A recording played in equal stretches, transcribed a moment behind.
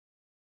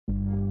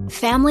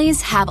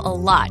Families have a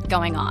lot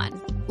going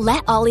on.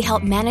 Let Ollie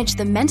help manage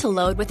the mental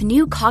load with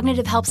new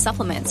cognitive help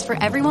supplements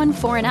for everyone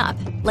 4 and up,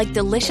 like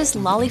delicious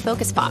Lolly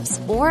Focus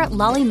Pops or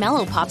Lolly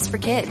Mellow Pops for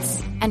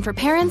kids. And for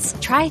parents,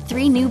 try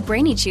 3 new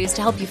Brainy Chews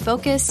to help you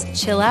focus,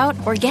 chill out,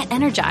 or get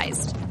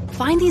energized.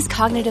 Find these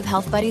cognitive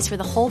health buddies for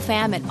the whole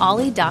fam at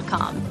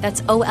ollie.com.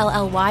 That's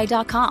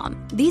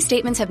OLLY.com. These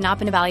statements have not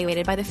been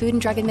evaluated by the Food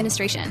and Drug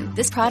Administration.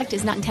 This product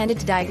is not intended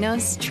to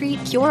diagnose,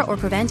 treat, cure, or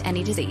prevent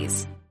any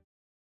disease.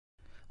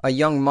 A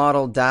young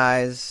model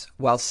dies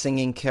while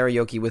singing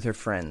karaoke with her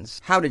friends.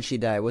 How did she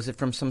die? Was it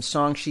from some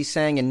song she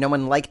sang and no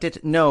one liked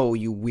it? No,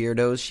 you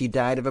weirdos. She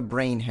died of a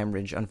brain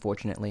hemorrhage,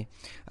 unfortunately.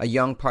 A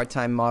young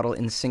part-time model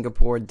in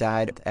Singapore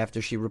died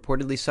after she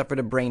reportedly suffered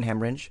a brain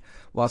hemorrhage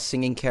while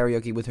singing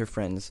karaoke with her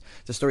friends.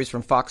 The story's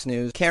from Fox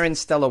News. Karen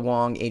Stella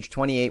Wong, age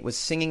 28, was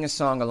singing a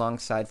song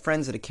alongside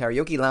friends at a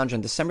karaoke lounge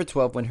on December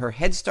 12 when her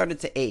head started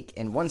to ache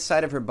and one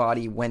side of her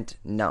body went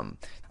numb.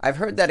 I've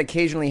heard that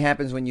occasionally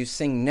happens when you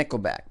sing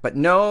Nickelback, but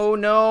no.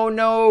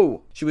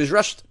 She was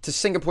rushed to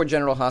Singapore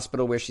General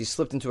Hospital where she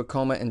slipped into a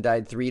coma and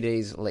died 3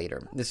 days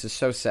later. This is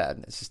so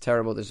sad. This is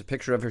terrible. There's a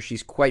picture of her.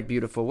 She's quite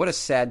beautiful. What a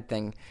sad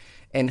thing.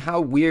 And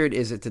how weird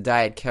is it to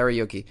die at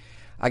karaoke?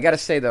 I gotta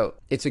say, though,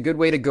 it's a good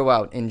way to go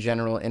out in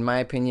general, in my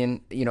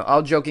opinion. You know,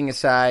 all joking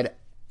aside,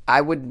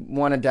 I would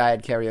want to die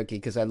at karaoke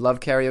because I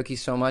love karaoke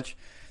so much.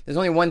 There's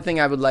only one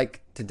thing I would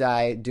like to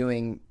die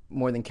doing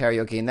more than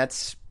karaoke, and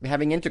that's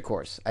having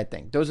intercourse, I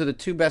think. Those are the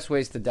 2 best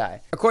ways to die.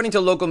 According to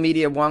local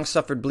media, Wong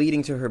suffered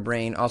bleeding to her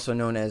brain, also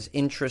known as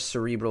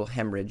intracerebral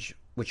hemorrhage,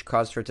 which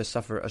caused her to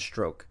suffer a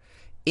stroke.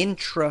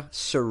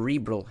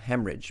 Intracerebral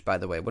hemorrhage, by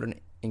the way. What an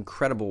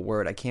incredible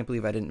word. I can't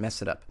believe I didn't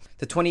mess it up.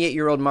 The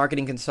 28-year-old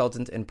marketing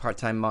consultant and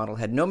part-time model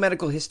had no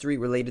medical history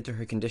related to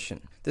her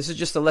condition. This is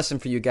just a lesson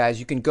for you guys.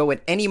 You can go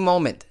at any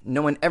moment.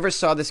 No one ever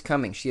saw this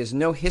coming. She has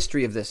no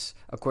history of this,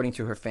 according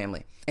to her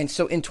family. And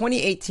so in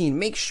 2018,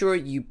 make sure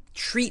you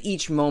treat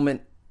each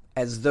moment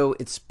as though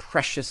it's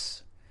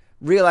precious.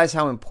 Realize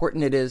how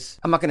important it is.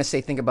 I'm not going to say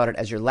think about it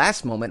as your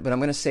last moment, but I'm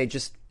going to say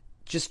just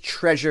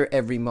treasure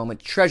every moment.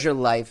 Treasure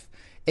life.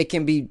 It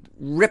can be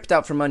ripped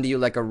out from under you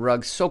like a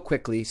rug so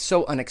quickly,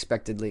 so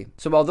unexpectedly.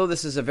 So although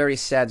this is a very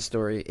sad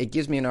story, it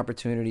gives me an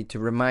opportunity to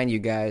remind you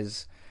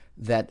guys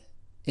that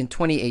in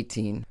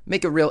 2018,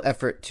 make a real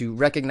effort to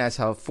recognize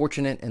how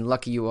fortunate and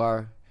lucky you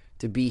are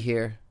to be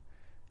here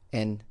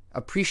and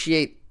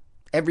appreciate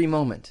every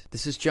moment.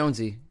 This is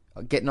Jonesy,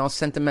 getting all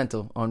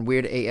sentimental on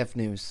Weird AF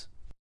News.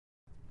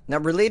 Now,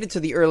 related to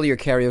the earlier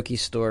karaoke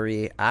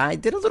story, I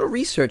did a little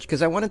research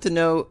because I wanted to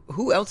know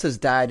who else has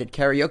died at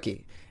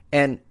karaoke.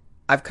 And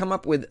I've come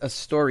up with a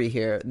story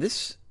here.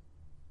 This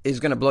is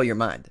going to blow your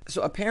mind.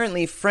 So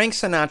apparently Frank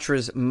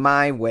Sinatra's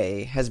My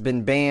Way has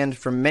been banned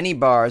from many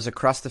bars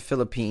across the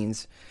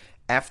Philippines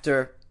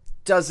after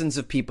dozens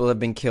of people have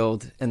been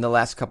killed in the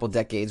last couple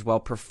decades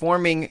while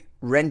performing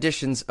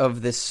renditions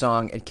of this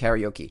song at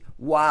karaoke.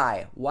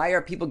 Why? Why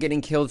are people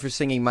getting killed for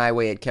singing My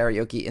Way at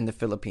karaoke in the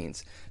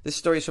Philippines? This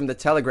story is from The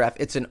Telegraph.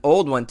 It's an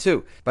old one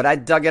too, but I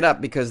dug it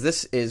up because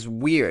this is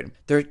weird.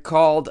 They're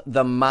called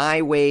the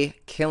My Way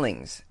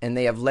Killings, and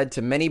they have led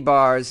to many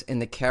bars in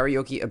the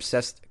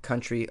karaoke-obsessed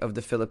country of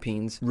the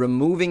Philippines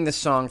removing the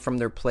song from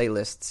their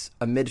playlists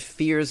amid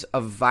fears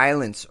of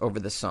violence over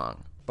the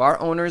song. Bar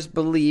owners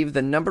believe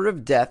the number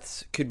of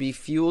deaths could be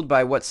fueled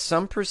by what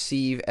some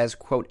perceive as,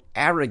 quote,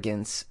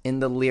 arrogance in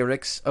the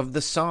lyrics of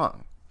the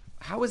song.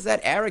 How is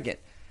that arrogant?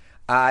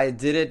 I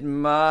did it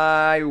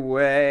my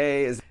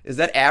way. Is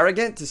that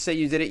arrogant to say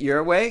you did it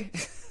your way?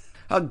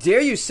 How dare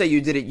you say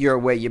you did it your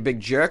way, you big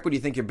jerk? What, do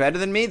you think you're better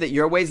than me? That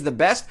your way's the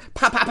best?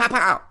 Pow, pow, pow,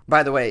 pow.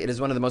 By the way, it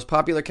is one of the most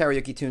popular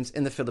karaoke tunes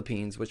in the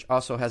Philippines, which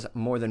also has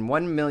more than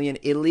 1 million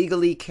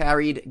illegally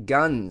carried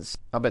guns.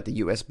 I'll bet the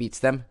U.S. beats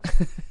them.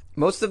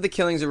 Most of the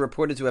killings are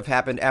reported to have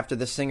happened after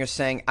the singer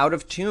sang out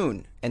of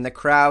tune, and the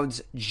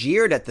crowds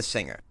jeered at the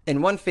singer.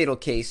 In one fatal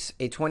case,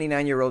 a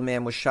 29-year-old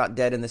man was shot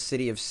dead in the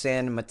city of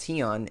San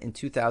Matian in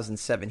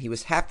 2007. He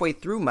was halfway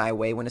through My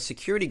Way when a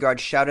security guard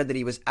shouted that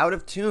he was out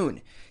of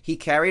tune. He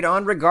carried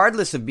on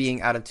regardless of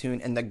being out of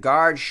tune, and the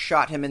guard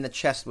shot him in the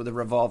chest with a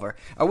revolver.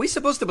 Are we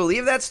supposed to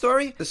believe that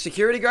story? The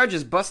security guard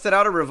just busted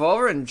out a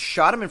revolver and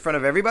shot him in front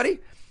of everybody?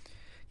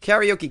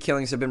 Karaoke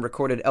killings have been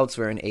recorded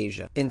elsewhere in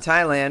Asia. In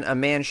Thailand, a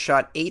man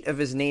shot 8 of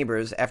his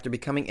neighbors after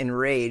becoming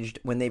enraged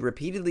when they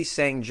repeatedly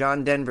sang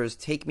John Denver's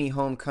Take Me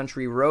Home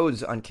Country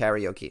Roads on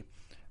karaoke.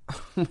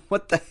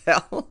 What the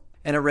hell?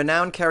 And a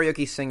renowned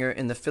karaoke singer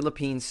in the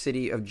Philippine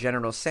city of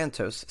General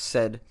Santos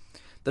said,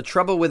 "The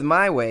trouble with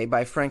My Way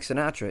by Frank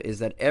Sinatra is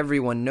that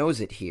everyone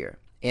knows it here,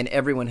 and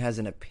everyone has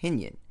an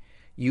opinion.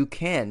 You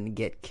can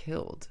get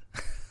killed."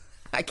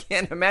 I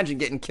can't imagine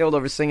getting killed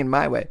over singing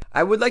My Way.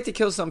 I would like to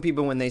kill some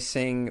people when they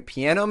sing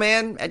Piano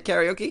Man at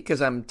karaoke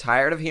because I'm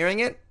tired of hearing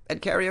it.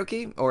 at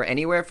karaoke, or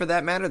anywhere for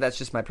that matter. That's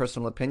just my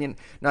personal opinion.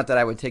 Not that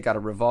I would take out a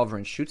revolver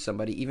and shoot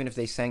somebody, even if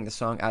they sang the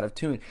song out of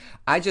tune.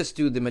 I just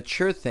do the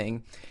mature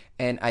thing,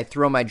 and I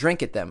throw my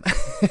drink at them.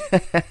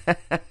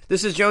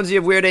 This is Jonesy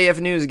of Weird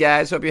AF News,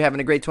 guys. Hope you're having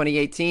a great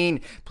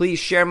 2018. Please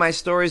share my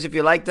stories if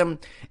you like them.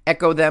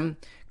 Echo them.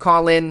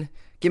 Call in.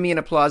 Give me an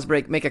applause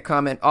break. Make a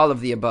comment. All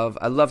of the above.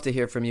 I love to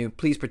hear from you.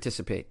 Please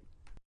participate.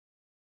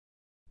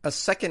 A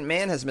second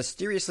man has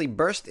mysteriously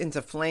burst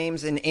into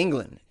flames in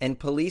England, and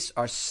police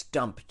are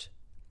stumped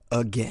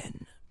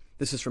again.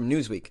 This is from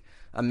Newsweek.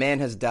 A man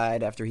has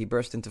died after he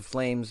burst into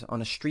flames on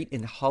a street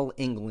in Hull,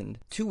 England,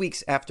 2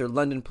 weeks after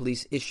London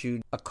police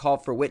issued a call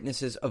for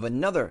witnesses of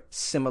another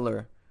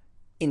similar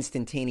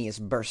instantaneous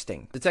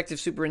bursting.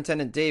 Detective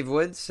Superintendent Dave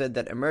Woods said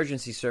that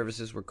emergency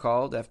services were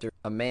called after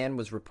a man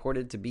was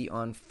reported to be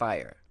on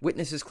fire.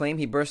 Witnesses claim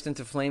he burst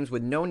into flames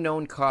with no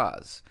known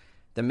cause.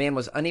 The man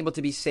was unable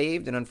to be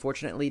saved and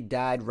unfortunately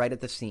died right at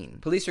the scene.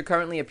 Police are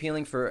currently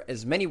appealing for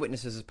as many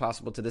witnesses as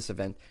possible to this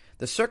event.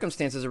 The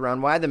circumstances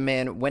around why the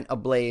man went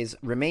ablaze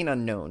remain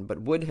unknown,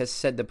 but Wood has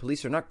said the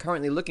police are not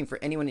currently looking for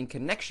anyone in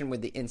connection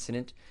with the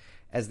incident,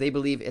 as they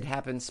believe it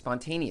happened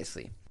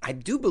spontaneously. I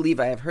do believe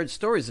I have heard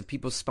stories of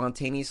people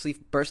spontaneously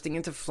bursting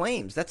into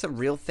flames. That's a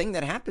real thing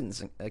that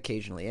happens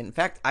occasionally. In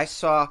fact, I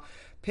saw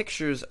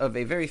pictures of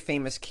a very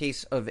famous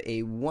case of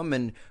a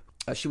woman.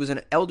 She was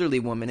an elderly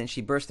woman, and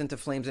she burst into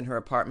flames in her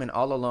apartment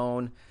all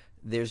alone.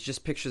 There's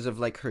just pictures of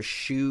like her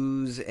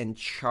shoes and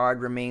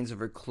charred remains of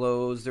her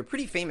clothes. They're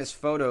pretty famous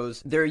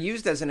photos. They're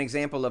used as an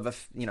example of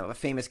a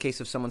famous case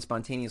of someone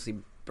spontaneously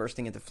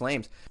bursting into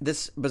flames.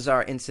 This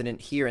bizarre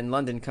incident here in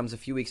London comes a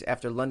few weeks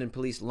after London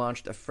police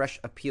launched a fresh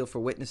appeal for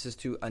witnesses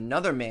to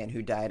another man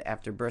who died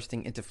after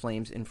bursting into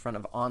flames in front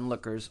of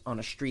onlookers on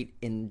a street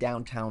in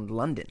downtown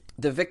London.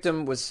 The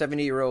victim was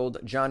 70-year-old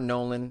John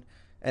Nolan,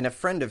 and a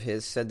friend of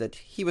his said that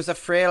he was a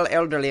frail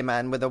elderly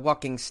man with a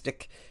walking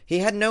stick. He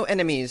had no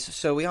enemies,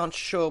 so we aren't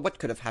sure what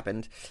could have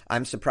happened.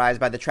 I'm surprised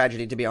by the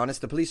tragedy, to be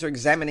honest. The police are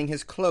examining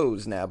his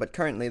clothes now, but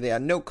currently they are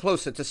no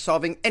closer to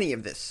solving any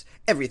of this.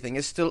 Everything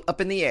is still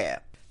up in the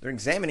air. They're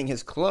examining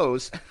his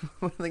clothes.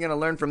 What are they going to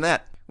learn from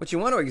that? What you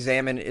want to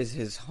examine is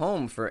his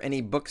home for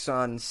any books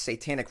on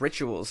satanic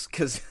rituals,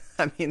 because,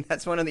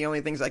 that's one of the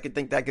only things I could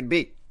think that could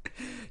be.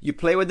 You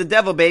play with the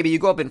devil, baby. You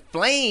go up in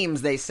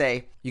flames, they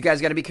say. You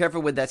guys got to be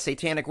careful with that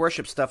satanic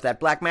worship stuff, that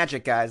black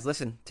magic, guys.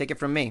 Listen, take it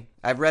from me.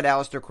 I've read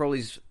Aleister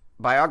Crowley's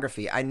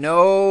biography. I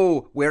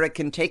know where it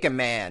can take a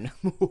man.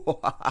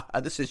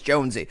 This is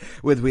Jonesy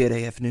with Weird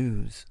AF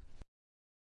News.